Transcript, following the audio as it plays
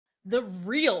the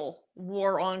real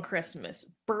war on Christmas,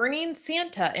 burning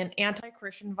Santa and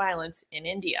anti-Christian violence in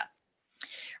India.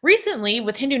 Recently,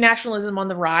 with Hindu nationalism on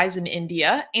the rise in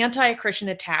India, anti-Christian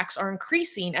attacks are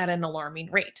increasing at an alarming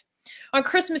rate. On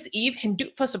Christmas Eve,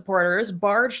 Hindutva supporters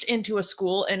barged into a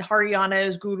school in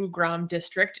Haryana's Gurugram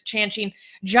district, chanting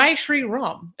Jai Shree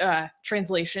Ram,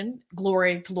 translation,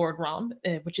 glory to Lord Ram,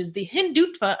 which is the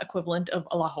Hindutva equivalent of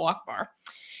Allahu Akbar,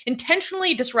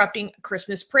 intentionally disrupting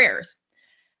Christmas prayers.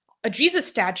 A Jesus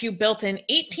statue built in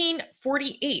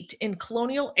 1848 in a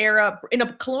colonial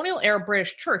era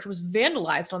British church was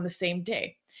vandalized on the same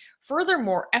day.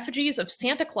 Furthermore, effigies of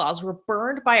Santa Claus were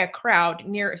burned by a crowd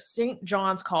near St.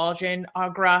 John's College in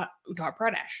Agra, Uttar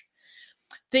Pradesh.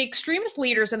 The extremist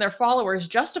leaders and their followers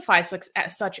justify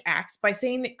such acts by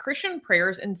saying that Christian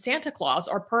prayers and Santa Claus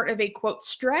are part of a, quote,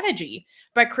 strategy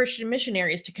by Christian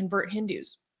missionaries to convert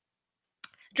Hindus.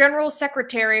 General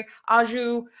Secretary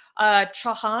Ajju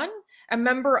Chauhan, a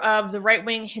member of the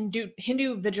right-wing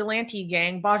Hindu vigilante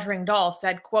gang Bajrang Dal,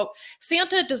 said, quote,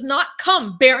 Santa does not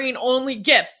come bearing only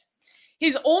gifts.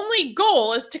 His only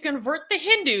goal is to convert the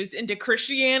Hindus into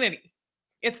Christianity.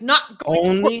 It's not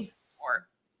going to work.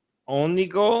 Only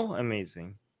goal?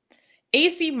 Amazing.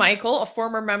 A.C. Michael, a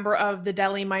former member of the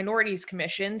Delhi Minorities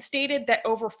Commission, stated that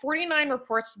over 49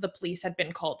 reports to the police had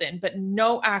been called in, but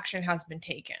no action has been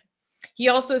taken. He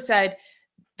also said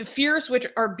the fears which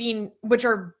are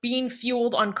being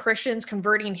fueled on Christians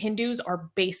converting Hindus are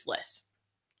baseless.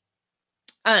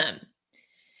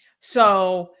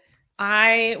 So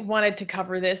I wanted to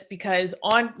cover this because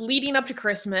on leading up to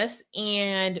Christmas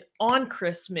and on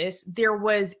Christmas, there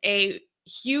was a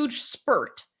huge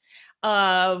spurt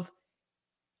of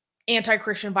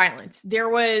anti-Christian violence. There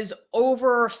was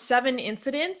over 7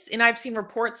 incidents, and I've seen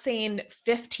reports saying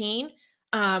 15.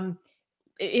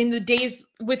 In the days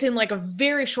within like a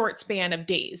very short span of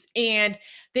days. And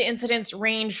the incidents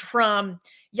range from,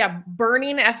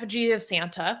 burning effigy of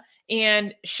Santa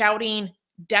and shouting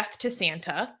death to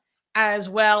Santa, as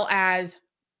well as,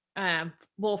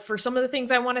 well, for some of the things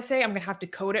I want to say, I'm going to have to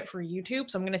code it for YouTube.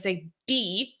 So I'm going to say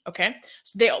D, okay?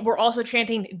 So they were also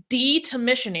chanting D to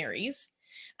missionaries.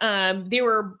 There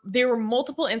were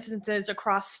multiple instances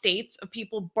across states of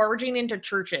people barging into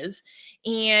churches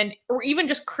or even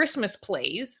just Christmas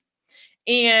plays.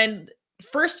 And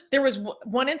first there was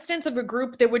one instance of a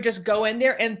group that would just go in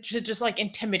there and just like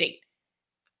intimidate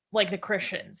like the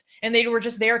Christians. And they were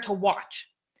just there to watch.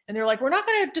 And they're like, we're not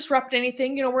going to disrupt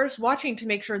anything. We're just watching to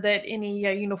make sure that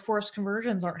any, forced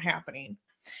conversions aren't happening.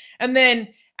 And then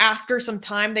after some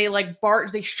time, they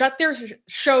shut their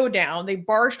show down. They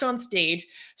barged on stage,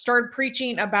 started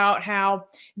preaching about how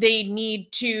they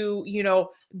need to,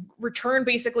 return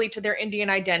basically to their Indian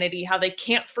identity, how they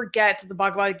can't forget the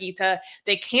Bhagavad Gita.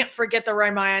 They can't forget the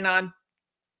Ramayana.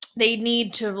 They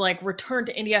need to return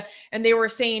to India. And they were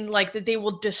saying that they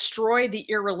will destroy the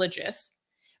irreligious.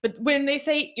 But when they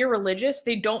say irreligious,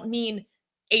 they don't mean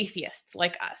atheists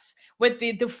like us. What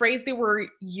the phrase they were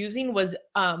using was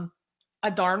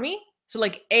adharmi, so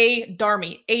like a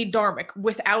dharmic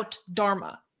without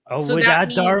dharma. Oh, so without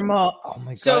dharma. Oh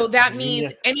my god. So that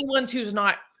means anyone who's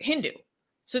not Hindu.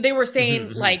 So they were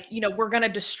saying we're gonna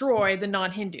destroy the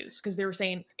non-Hindus because they were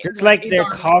saying just like their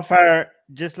kafir,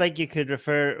 just like you could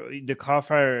refer the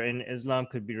kafir in Islam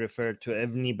could be referred to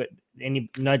any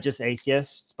not just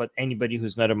atheists but anybody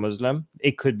who's not a Muslim.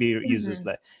 It could be used as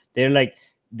they're like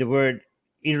the word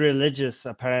irreligious.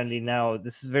 Apparently now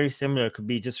this is very similar. It could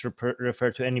be just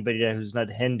referred to anybody who's not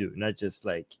Hindu, not just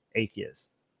like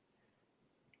atheist.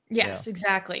 Yes,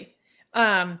 exactly.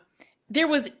 There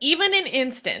was even an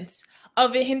instance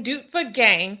of a Hindutva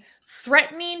gang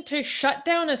threatening to shut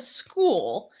down a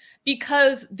school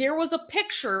because there was a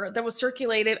picture that was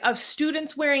circulated of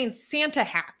students wearing Santa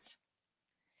hats.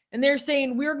 And they're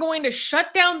saying, we're going to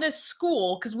shut down this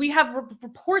school because we have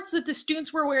reports that the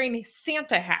students were wearing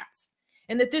Santa hats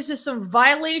and that this is some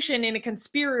violation and a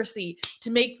conspiracy to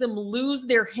make them lose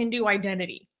their Hindu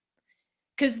identity.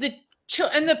 Because the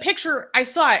picture I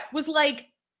saw it was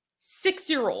like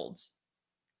 6-year-olds.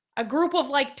 A group of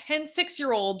 10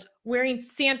 6-year-olds wearing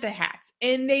Santa hats,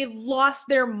 and they lost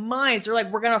their minds. They're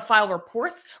like, we're going to file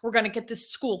reports. We're going to get this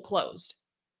school closed.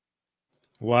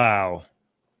 Wow.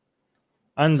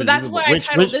 So that's why I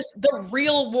titled this The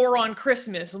Real War on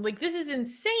Christmas. I'm like, this is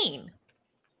insane.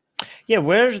 Yeah,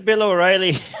 where's Bill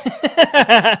O'Reilly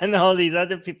and all these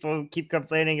other people keep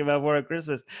complaining about War on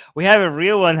Christmas? We have a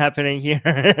real one happening here.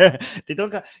 They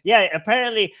don't. Yeah,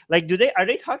 apparently, are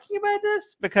they talking about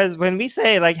this? Because when we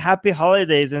say Happy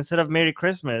Holidays instead of Merry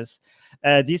Christmas,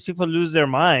 these people lose their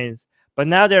minds. But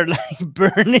now they're like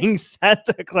burning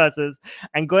Santa Clauses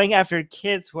and going after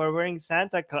kids who are wearing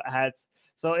Santa hats.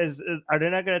 So are they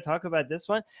not going to talk about this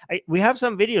one? We have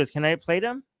some videos. Can I play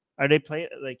them? Are they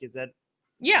is that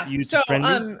YouTube so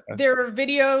friendly? There are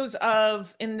videos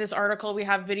of, in this article we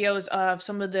have videos of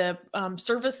some of the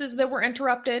services that were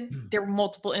interrupted. There were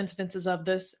multiple instances of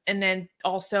this, and then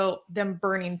also them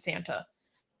burning Santa.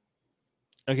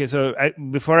 Okay, so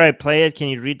before I play it, can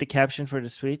you read the caption for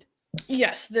this tweet?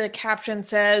 Yes, the caption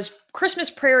says, Christmas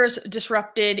prayers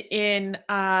disrupted in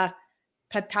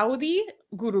Pataudi,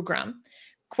 Gurugram.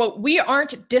 Quote, "We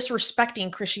aren't disrespecting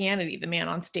Christianity," the man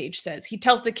on stage says. He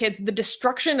tells the kids, "The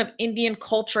destruction of Indian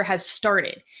culture has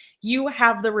started. You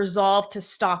have the resolve to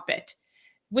stop it."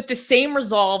 With the same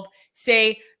resolve,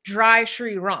 say, Jai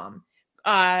Shree Ram,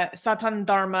 Satan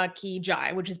Dharma Ki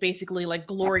Jai, which is basically like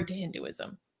glory to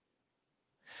Hinduism.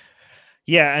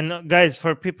 Yeah, and guys,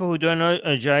 for people who don't know,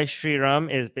 Jai Shree Ram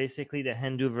is basically the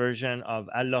Hindu version of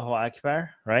Allahu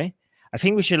Akbar, right? I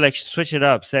think we should like switch it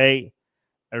up. Say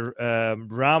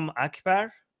Ram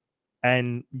Akbar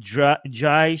and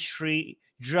Jai Shri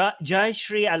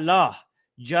Allah,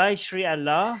 Jai Shri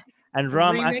Allah and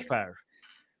Ram Remix. Akbar.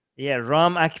 Yeah,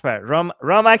 Ram Akbar, Ram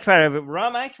Akbar,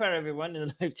 Ram Akbar, everyone in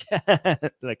the live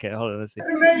chat. Okay, hold on, let's see.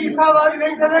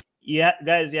 Yeah,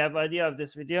 guys, you have idea of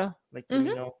this video? Like,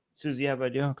 you know, Susie, you have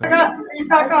idea? Okay.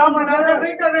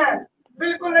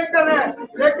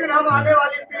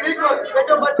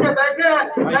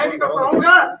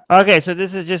 Okay, so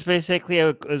this is just basically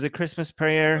a Christmas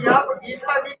prayer.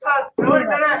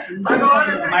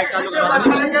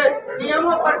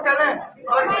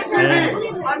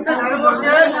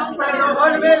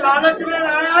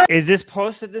 Is this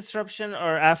post the disruption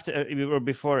or after or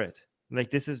before it? Like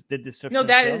this is the disruption?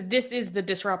 No, this is the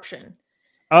disruption.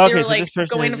 Oh, okay, they're so like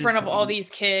going in front of all these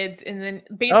kids, and then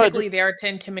basically they are to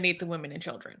intimidate the women and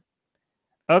children.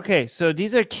 Okay, so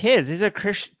these are kids. These are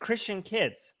Christian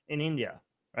kids in India,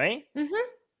 right? Mm-hmm.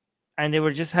 And they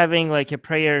were just having like a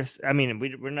prayer. I mean,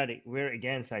 we're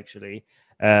against actually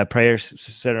prayer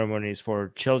ceremonies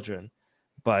for children,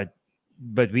 but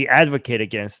we advocate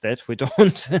against it. We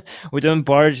don't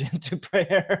barge into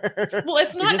prayer. Well,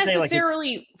 it's not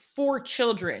necessarily for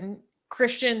children.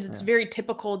 Christians, it's very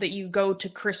typical that you go to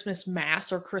Christmas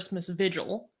Mass or Christmas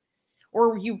Vigil,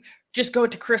 or you just go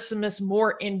to Christmas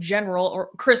more in general, or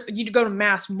you go to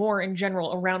Mass more in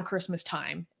general around Christmas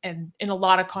time. And in a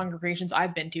lot of congregations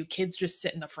I've been to, kids just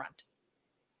sit in the front.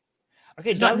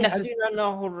 Okay, how do you not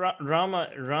know who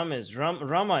Ram is?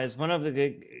 Rama is one of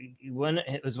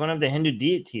the Hindu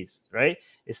deities, right?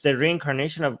 It's the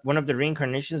reincarnation of one of the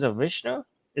reincarnations of Vishnu.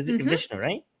 Is it Vishnu,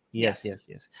 right? Yes.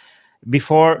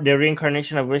 Before the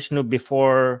reincarnation of Vishnu,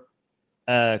 before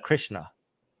Krishna,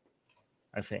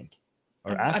 I think,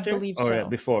 or after, I believe or so.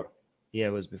 Before. Yeah,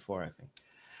 it was before, I think.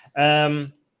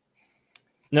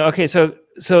 No, okay, so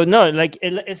no, like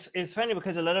it's funny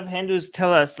because a lot of Hindus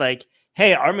tell us like,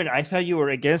 hey, Armin, I thought you were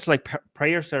against like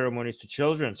prayer ceremonies to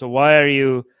children. So why are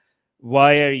you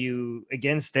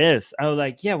against this? I was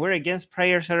like, yeah, we're against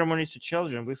prayer ceremonies to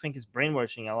children. We think it's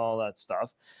brainwashing and all that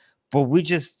stuff. But we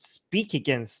just speak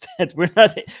against it. We're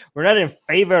not in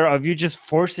favor of you just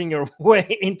forcing your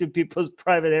way into people's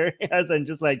private areas and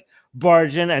just like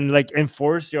barge in and like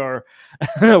enforce your,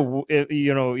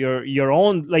 your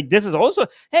own. Like this is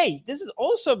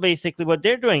also basically what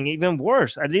they're doing. Even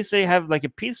worse. At least they have like a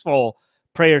peaceful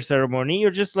prayer ceremony. You're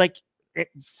just like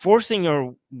forcing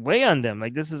your way on them.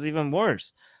 Like this is even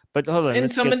worse. But hold on. In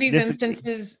some of these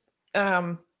instances,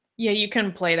 yeah, you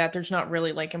can play that. There's not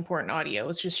really like important audio.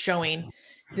 It's just showing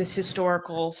this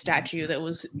historical statue that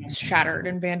was shattered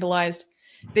and vandalized.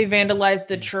 They vandalized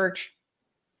the church.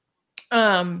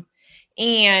 And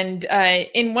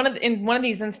in one of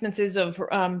these instances of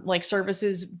like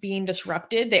services being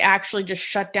disrupted, they actually just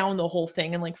shut down the whole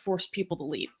thing and like forced people to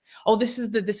leave. Oh, this is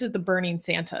the burning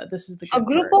Santa. This is a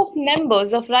group of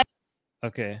members of.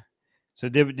 Okay, so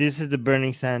this is the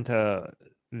burning Santa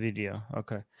video.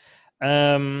 Okay.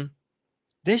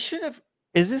 They should have.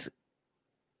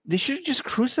 They should just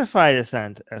crucify the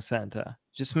Santa.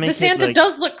 Just make the Santa like,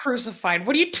 does look crucified.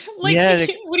 What are you what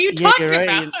are you talking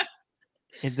about?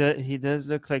 He does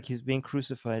look like he's being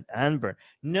crucified and burned.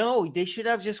 No, they should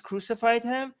have just crucified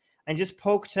him and just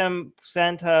poked him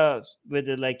Santa with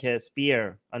like a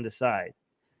spear on the side.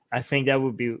 I think that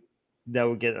would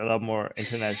get a lot more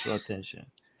international attention.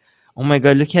 Oh my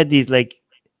God! Look at these like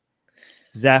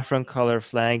saffron color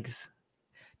flags.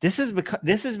 This is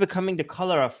becoming the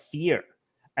color of fear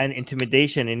and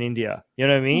intimidation in India. You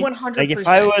know what I mean? 100%. Like if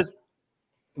I was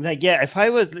like, yeah, if I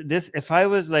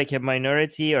was like a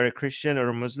minority or a Christian or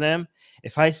a Muslim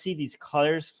if I see these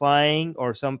colors flying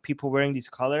or some people wearing these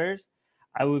colors,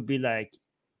 I would be like,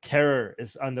 terror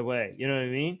is on the way. You know what I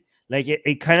mean? Like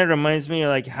it kind of reminds me of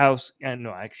like how, and no,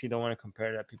 I actually don't want to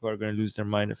compare that. People are going to lose their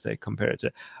mind if they compare it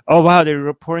to, oh wow,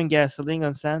 they're pouring gasoline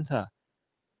on Santa.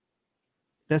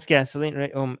 That's gasoline,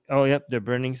 right? Oh yep, they're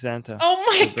burning Santa. Oh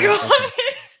my god.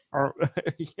 Or,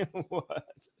 you know what?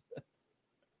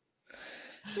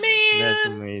 Man, that's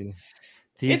amazing.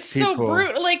 It's so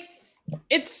brutal. Like,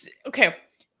 it's okay.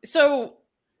 So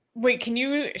wait,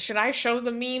 should I show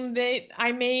the meme that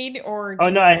I made, or oh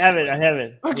no, I have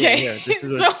it. Okay. Yeah,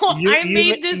 so I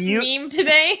made this meme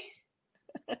today.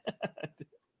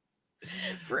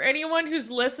 For anyone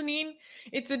who's listening,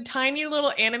 it's a tiny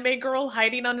little anime girl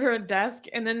hiding under a desk,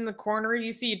 and then in the corner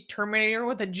you see a Terminator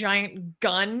with a giant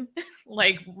gun,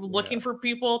 like looking for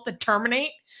people to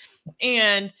terminate.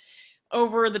 And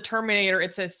over the Terminator,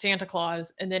 it says Santa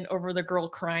Claus, and then over the girl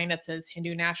crying, it says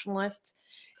Hindu-nationalists.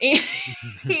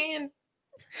 And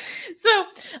so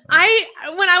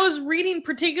when I was reading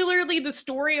particularly the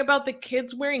story about the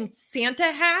kids wearing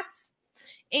Santa hats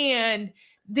and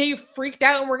they freaked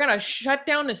out and were gonna shut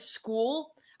down a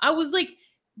school, I was like,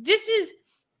 this is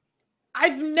a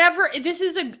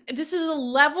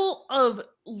level of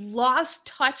lost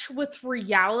touch with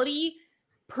reality,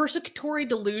 persecutory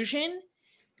delusion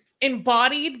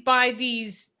embodied by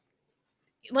these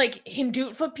like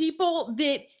Hindutva people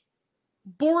that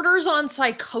borders on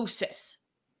psychosis.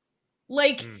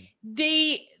 Like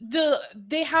they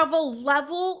have a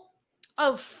level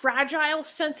of fragile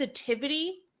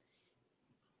sensitivity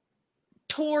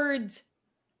towards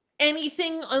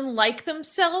anything unlike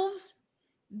themselves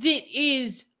that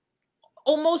is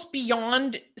almost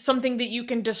beyond something that you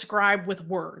can describe with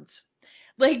words.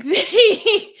 Like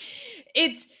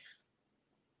it's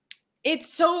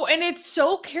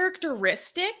so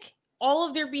characteristic. All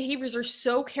of their behaviors are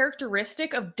so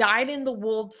characteristic of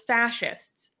dyed-in-the-wool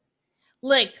fascists.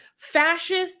 Like,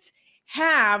 fascists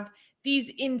have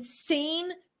these insane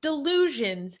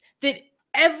delusions that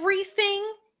everything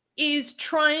is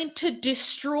trying to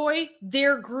destroy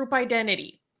their group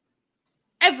identity.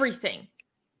 Everything.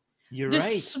 You're the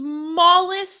right.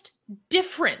 Smallest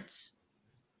difference,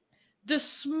 the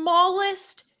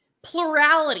smallest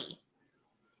plurality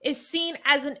is seen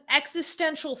as an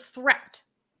existential threat.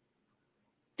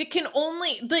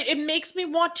 It makes me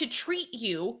want to treat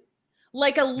you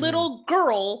like a little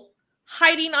girl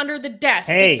hiding under the desk.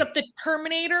 Hey. Except the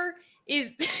Terminator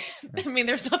is, I mean,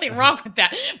 there's nothing wrong with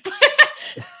that. But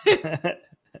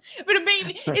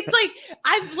it's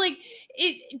like,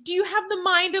 do you have the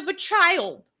mind of a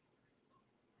child?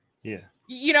 Yeah.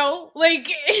 You know, like,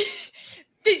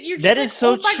 you're just that like, is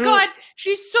so oh my true. God,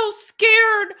 she's so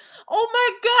scared. Oh my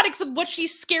God, except what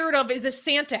she's scared of is a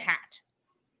Santa hat.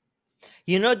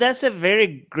 You know, that's a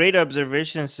very great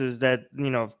observation, Sus, that,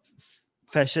 you know,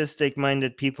 fascistic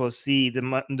minded people see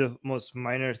the most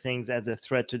minor things as a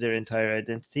threat to their entire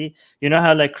identity. You know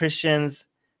how like Christians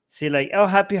see like, oh,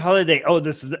 happy holiday. Oh,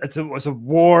 it's a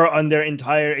war on their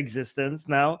entire existence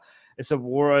now. It's a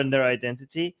war on their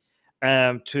identity.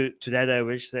 To that I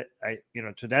wish that I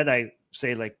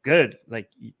say like good, like,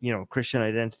 you know, Christian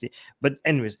identity. But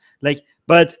anyways, like,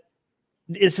 but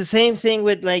it's the same thing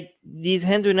with like these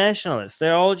Hindu nationalists.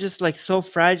 They're all just like so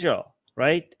fragile,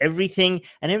 right? Everything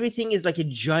is like a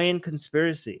giant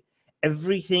conspiracy.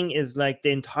 Everything is like the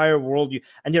entire world,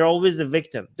 and they're always the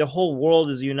victim. The whole world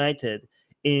is united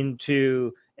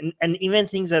into, and even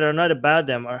things that are not about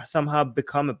them are somehow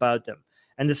become about them.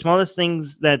 And the smallest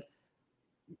things that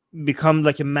become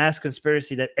like a mass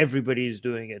conspiracy that everybody is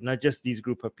doing it, not just these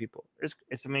group of people.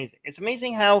 It's amazing. It's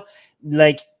amazing how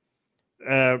like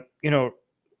you know,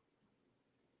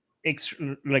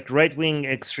 like right-wing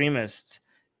extremists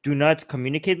do not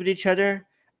communicate with each other,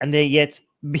 and they yet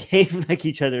behave like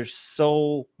each other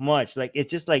so much. Like, it's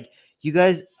just like,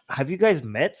 have you guys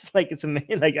met? Like, it's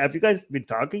amazing. Like, have you guys been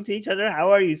talking to each other?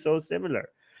 How are you so similar?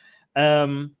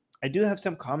 I do have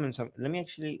some comments. Let me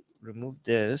actually remove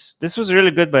this. This was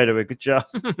really good, by the way. Good job.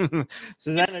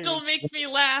 Susanna, it still makes me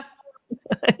laugh.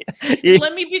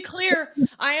 Let me be clear.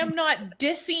 I am not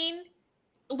dissing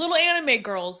little anime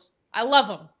girls. I love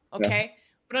them. Okay. Yeah.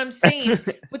 But I'm saying,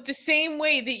 with the same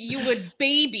way that you would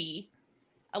baby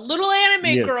a little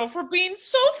anime girl for being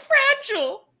so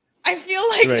fragile, I feel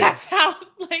like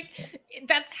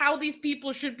that's how these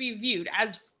people should be viewed,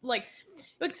 as like,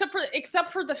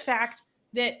 except for the fact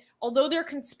that although their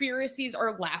conspiracies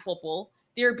are laughable,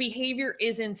 their behavior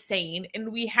is insane, and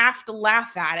we have to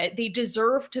laugh at it. They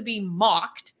deserve to be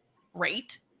mocked,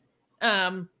 right?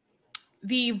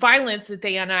 The violence that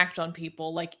they enact on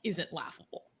people, like, isn't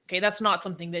laughable. Okay, that's not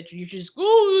something that you just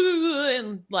go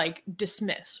and like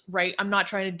dismiss, right? I'm not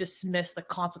trying to dismiss the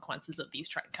consequences of these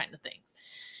kind of things,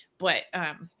 but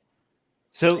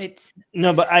so it's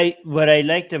no, but what I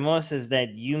like the most is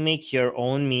that you make your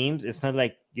own memes. It's not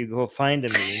like you go find a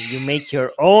meme. You make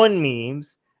your own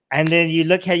memes, and then you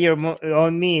look at your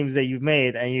own memes that you've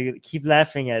made, and you keep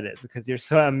laughing at it because you're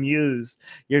so amused.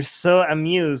 You're so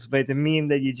amused by the meme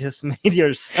that you just made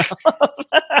yourself.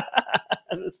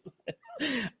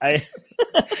 I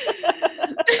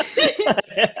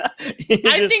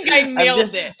think I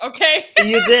nailed it. Okay.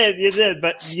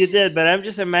 you did, but I'm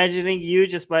just imagining you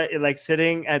just by like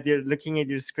sitting at your looking at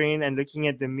your screen and looking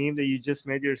at the meme that you just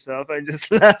made yourself. I just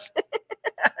laugh.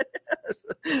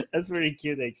 That's pretty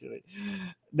cute, actually.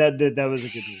 That was a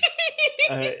good meme.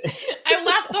 I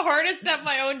laughed the hardest at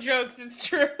my own jokes. It's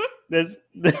true.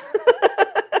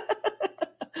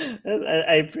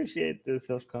 I appreciate the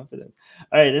self-confidence.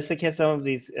 All right, let's look at some of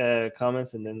these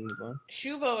comments and then move on.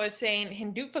 Shuvo is saying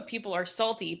Hindutva people are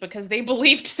salty because they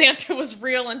believed Santa was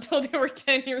real until they were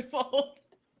 10 years old.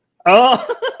 Oh,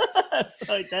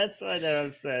 so that's why they're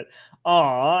upset. Oh,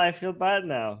 I feel bad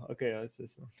now. Okay, what's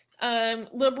this one?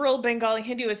 Liberal Bengali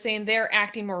Hindu is saying they're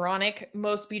acting moronic.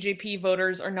 Most BJP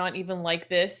voters are not even like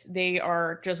this. They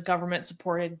are just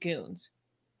government-supported goons.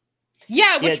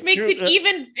 Yeah, which makes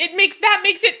it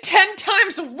makes it 10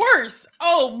 times worse.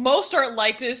 Oh, most aren't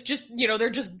like this. Just,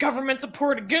 they're just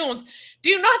government-supported goons.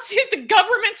 Do you not see the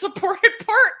government-supported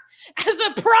part as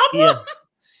a problem?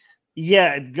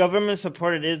 Yeah,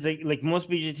 government-supported is like most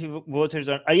BJP voters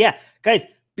are. Yeah, guys,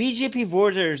 BJP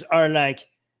voters are like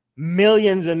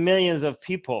millions and millions of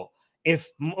people. If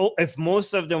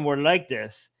most of them were like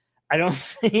this, I don't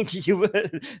think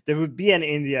there would be an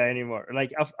India anymore.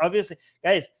 Like, obviously,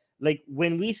 guys. Like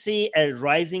when we see a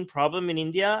rising problem in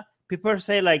India, people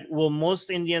say like, well, most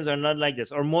Indians are not like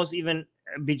this, or most even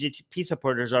BJP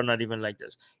supporters are not even like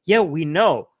this. Yeah, we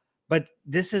know, but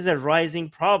this is a rising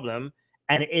problem,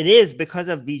 and it is because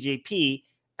of BJP,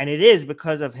 and it is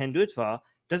because of Hindutva.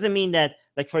 Doesn't mean that,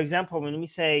 like, for example, when we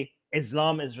say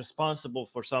Islam is responsible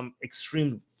for some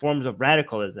extreme forms of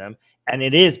radicalism, and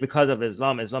it is because of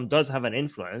Islam does have an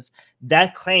influence,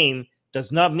 that claim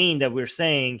does not mean that we're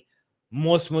saying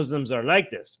most Muslims are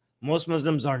like this. Most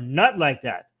Muslims are not like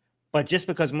that. But just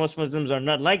because most Muslims are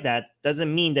not like that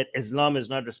doesn't mean that Islam is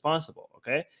not responsible.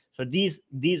 Okay, so these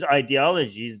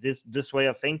ideologies, this way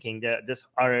of thinking, that this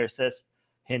RSS,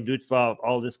 Hindutva,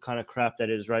 all this kind of crap that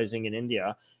is rising in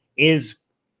India, is,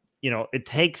 it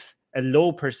takes a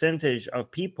low percentage of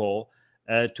people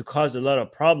to cause a lot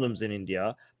of problems in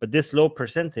India, but this low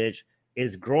percentage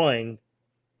is growing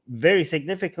very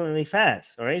significantly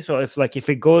fast. All right, so if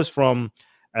it goes from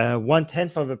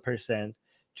 0.1%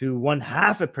 to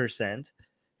 0.5%,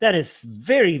 that is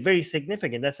very, very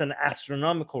significant. That's an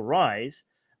astronomical rise,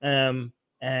 and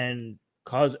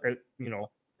cause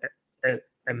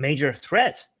a major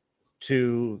threat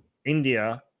to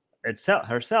India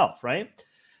herself, right?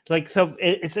 So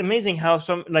it's amazing how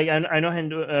some, like, I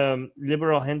know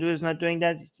liberal Hindu is not doing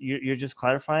that. You're just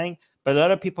clarifying, but a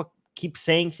lot of people keep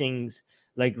saying things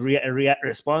like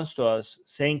response to us,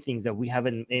 saying things that we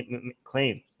haven't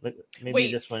claimed. Like, maybe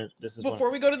Wait, this is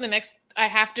before we go to the next, I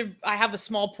have a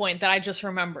small point that I just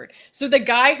remembered. So the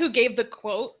guy who gave the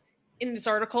quote in this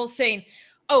article saying,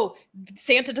 oh,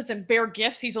 Santa doesn't bear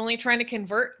gifts, he's only trying to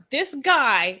convert. This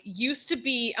guy used to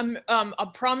be a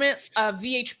prominent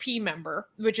VHP member,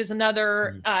 which is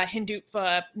another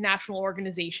Hindutva national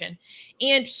organization.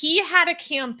 And he had a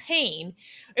campaign.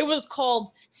 It was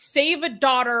called Save a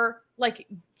Daughter, like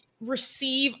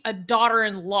receive a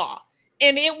daughter-in-law.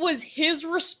 And it was his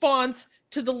response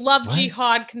to the love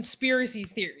jihad conspiracy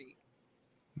theory.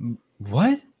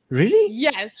 What? Really?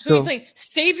 Yes. So he's saying,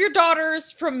 save your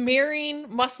daughters from marrying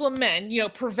Muslim men,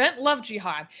 prevent love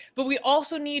jihad. But we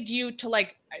also need you to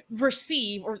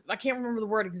receive, or I can't remember the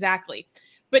word exactly,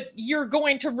 but you're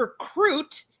going to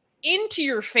recruit into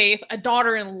your faith a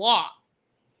daughter-in-law.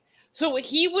 So what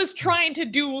he was trying to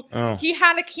do, he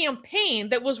had a campaign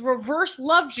that was reverse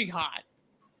love jihad.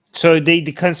 So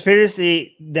the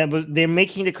conspiracy they're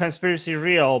making the conspiracy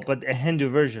real, but a Hindu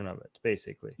version of it,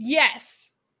 basically.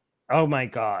 Yes. Oh my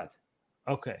God.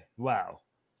 Okay. Wow.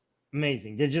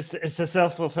 Amazing. It's a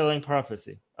self-fulfilling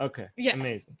prophecy. Okay. Yes.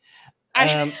 Amazing.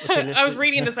 I was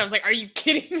reading this. I was like, are you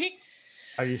kidding me?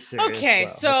 Are you serious? Okay. Wow.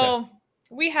 So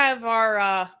we have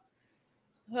our,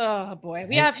 oh boy,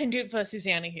 we have Hindutva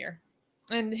Susanna here.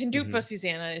 And Hindutva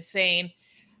Susanna is saying,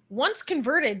 once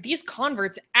converted, these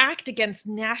converts act against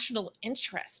national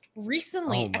interest.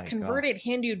 Recently, a converted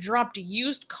Hindu dropped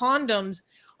used condoms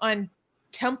on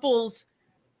temples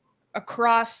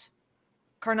across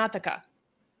Karnataka.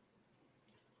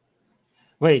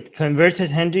 Wait, converted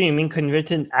Hindu? You mean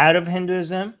converted out of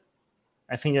Hinduism?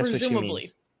 I think that's what you mean.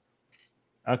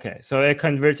 Okay, so a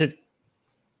converted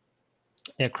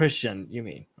a Christian, you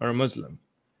mean, or a Muslim?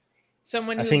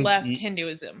 Someone who left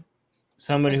Hinduism.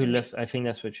 Somebody who left. I think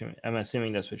that's what you mean. I'm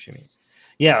assuming that's what you mean.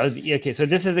 Yeah. Okay. So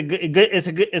this is a good.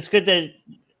 It's good that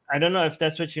I don't know if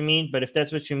that's what you mean, but if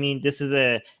that's what you mean, this is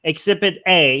a exhibit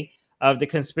A of the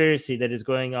conspiracy that is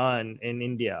going on in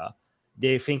India.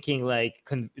 They're thinking like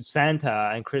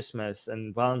Santa and Christmas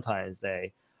and Valentine's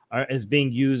Day is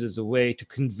being used as a way to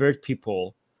convert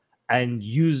people and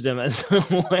use them as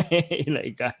a way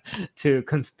like to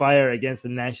conspire against the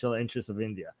national interests of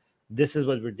India. This is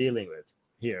what we're dealing with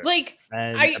here. Like,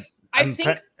 and I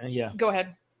think. Yeah. Go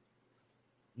ahead.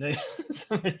 No,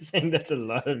 somebody's saying that's a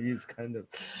lot of use condoms,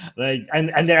 like,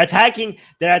 and they're attacking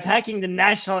the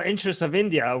national interests of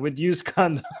India with used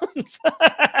condoms.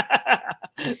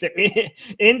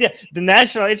 India, the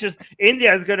national interest,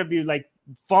 India is going to be like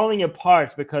falling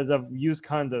apart because of used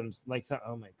condoms. Like, so,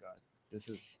 oh my god, this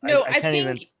is no. I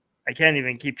can't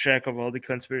even keep track of all the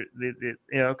conspiracy.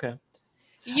 Yeah, okay.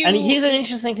 And here's an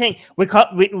interesting thing.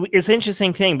 It's an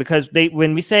interesting thing because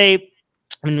when we say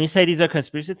these are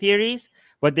conspiracy theories,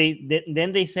 but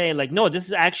then they say like, no, this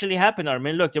has actually happened,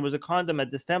 Armin. Look, there was a condom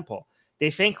at this temple. They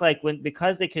think like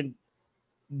because they can,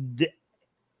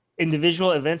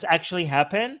 individual events actually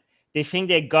happen. They think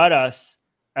they got us.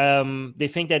 They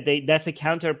think that that's a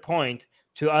counterpoint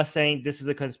to us saying this is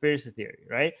a conspiracy theory,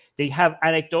 right? They have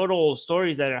anecdotal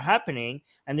stories that are happening,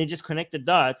 and they just connect the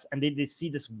dots, and they see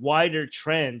this wider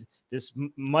trend, this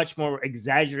much more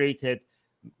exaggerated,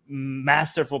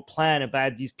 masterful plan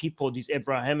about these people, these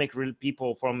Abrahamic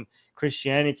people from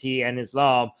Christianity and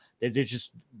Islam, that they're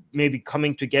just maybe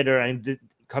coming together and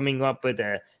coming up with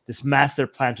this master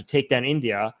plan to take down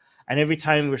India. And every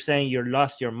time we're saying you're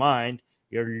lost your mind,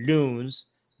 you're loons,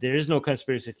 there is no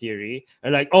conspiracy theory.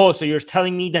 They're like, oh, so you're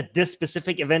telling me that this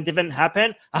specific event didn't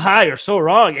happen? Aha, you're so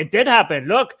wrong. It did happen.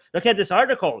 Look at this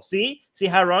article. See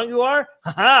how wrong you are?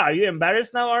 Aha, are you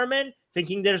embarrassed now, Armin?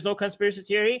 Thinking there's no conspiracy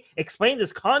theory? Explain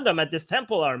this condom at this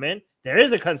temple, Armin. There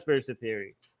is a conspiracy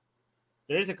theory.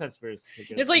 There is a conspiracy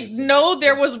theory. It's like, no,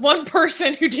 there was one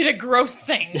person who did a gross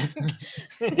thing.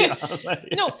 Yeah,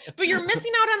 no, but you're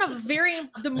missing out on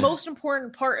the most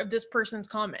important part of this person's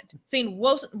comment, saying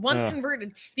once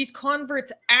converted, these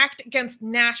converts act against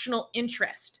national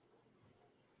interest.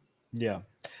 Yeah.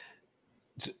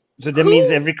 So that means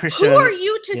every Christian. Who are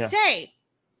you to say?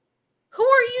 Who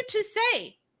are you to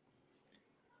say?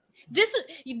 This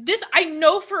I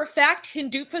know for a fact,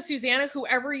 Hindutva Susanna,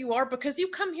 whoever you are, because you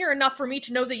come here enough for me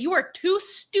to know that you are too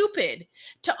stupid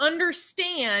to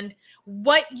understand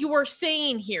what you are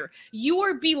saying here. You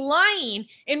are belying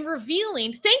and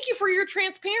revealing. Thank you for your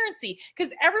transparency,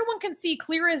 because everyone can see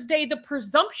clear as day the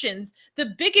presumptions, the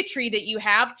bigotry that you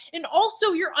have, and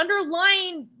also your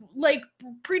underlying like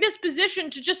predisposition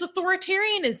to just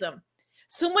authoritarianism.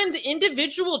 Someone's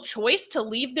individual choice to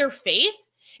leave their faith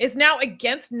is now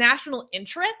against national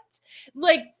interests.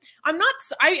 Like, I'm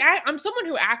someone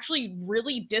who actually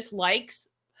really dislikes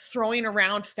throwing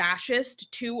around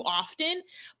fascist too often,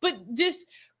 but this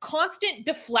constant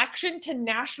deflection to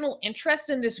national interest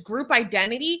and this group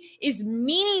identity is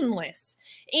meaningless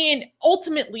and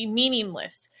ultimately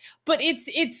meaningless. But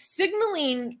it's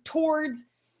signaling towards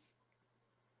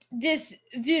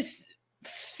this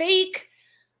fake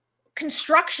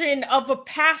construction of a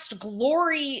past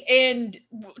glory. And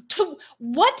to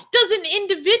what does an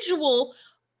individual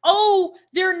owe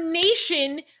their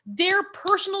nation their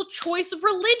personal choice of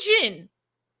religion?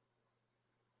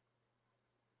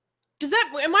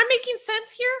 Am I making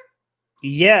sense here?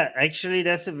 Yeah, actually,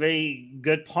 that's a very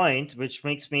good point, which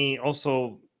makes me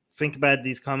also think about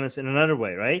these comments in another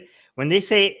way, right? When they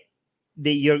say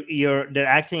that they're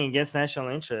acting against national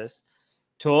interests,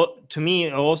 to me,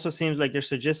 it also seems like they're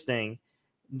suggesting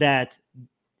that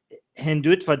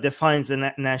Hindutva defines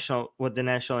what the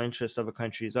national interests of a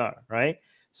countries are, right?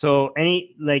 So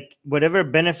whatever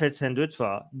benefits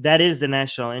Hindutva, that is the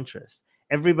national interest.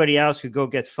 Everybody else could go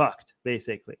get fucked,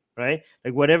 basically, right?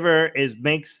 Like whatever is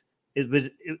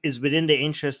within the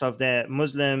interest of the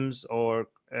Muslims or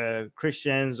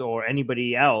Christians or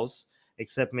anybody else,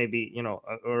 except maybe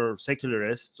or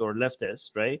secularists or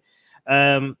leftists, right?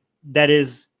 That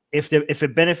is, if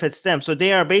it benefits them. So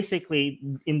they are basically,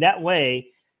 in that way,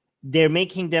 they're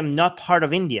making them not part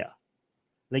of India.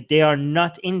 Like they are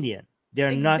not Indian.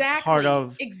 They're not part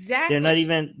of. Exactly. They're not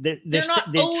even. They're not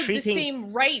owed the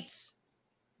same rights.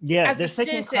 Yeah, as a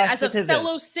citizen, as a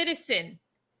fellow citizen.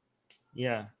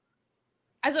 Yeah.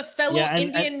 As a fellow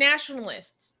Indian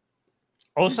nationalists.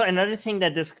 Also, another thing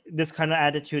that this kind of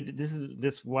attitude,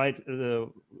 this wide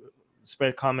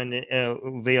spread common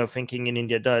way of thinking in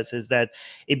India does, is that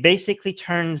it basically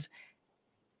turns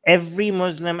every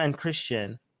Muslim and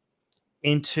Christian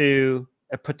into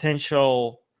a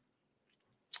potential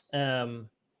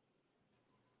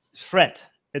threat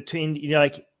to India.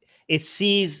 Like, it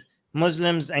sees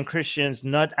Muslims and Christians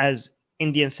not as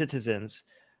Indian citizens,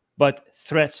 but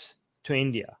threats to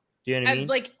India. Do you know what I mean? As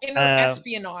like inner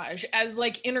espionage, as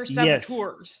like inner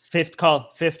saboteurs. Yes.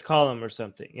 Fifth column or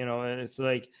something, you know, and it's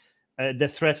like the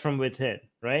threat from within,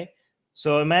 right?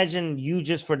 So imagine you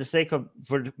just for the sake of,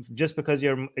 just because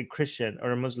you're a Christian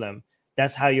or a Muslim,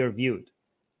 that's how you're viewed,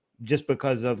 just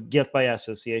because of guilt by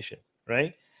association,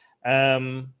 right?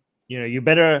 You know, you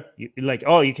better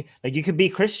you could be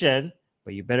Christian,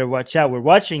 but you better watch out. We're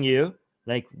watching you.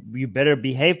 Like, you better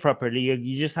behave properly.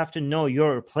 You just have to know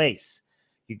your place.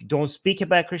 You don't speak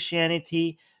about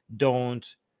Christianity. Don't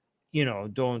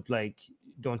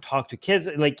talk to kids.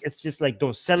 Like, it's just like,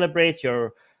 don't celebrate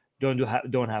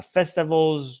don't have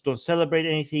festivals. Don't celebrate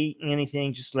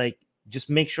anything. Just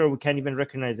make sure we can't even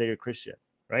recognize that you're Christian,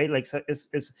 right? Like, so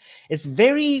it's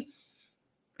very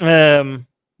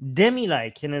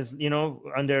demi-like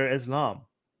under Islam.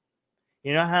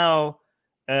 You know how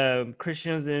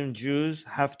Christians and Jews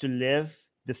have to live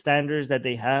the standards that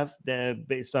they have,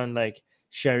 based on like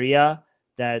Sharia,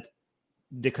 that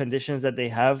the conditions that they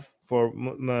have for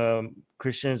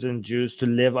Christians and Jews to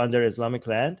live under Islamic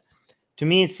land. To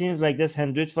me, it seems like this is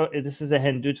a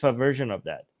Hindutva version of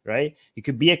that, right? You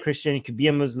could be a Christian, you could be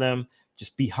a Muslim,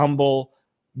 just be humble,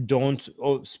 don't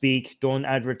speak, don't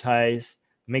advertise,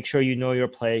 make sure you know your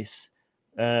place,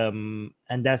 and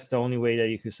that's the only way that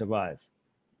you could survive.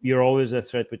 You're always a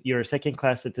threat, but you're a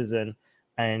second-class citizen,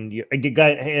 and you're a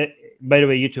guy. By the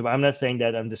way, YouTube, I'm not saying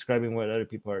that. I'm describing what other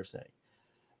people are saying.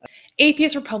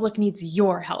 Atheist Republic needs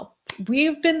your help.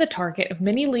 We've been the target of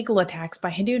many legal attacks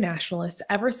by Hindu nationalists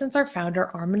ever since our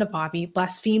founder, Armin Navabi,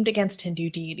 blasphemed against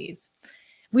Hindu deities.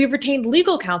 We have retained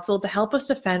legal counsel to help us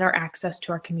defend our access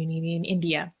to our community in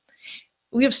India.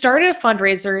 We have started a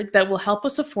fundraiser that will help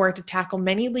us afford to tackle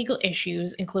many legal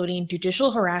issues, including judicial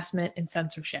harassment and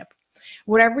censorship.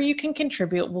 Whatever you can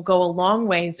contribute will go a long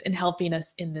ways in helping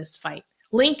us in this fight.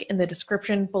 Link in the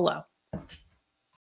description below.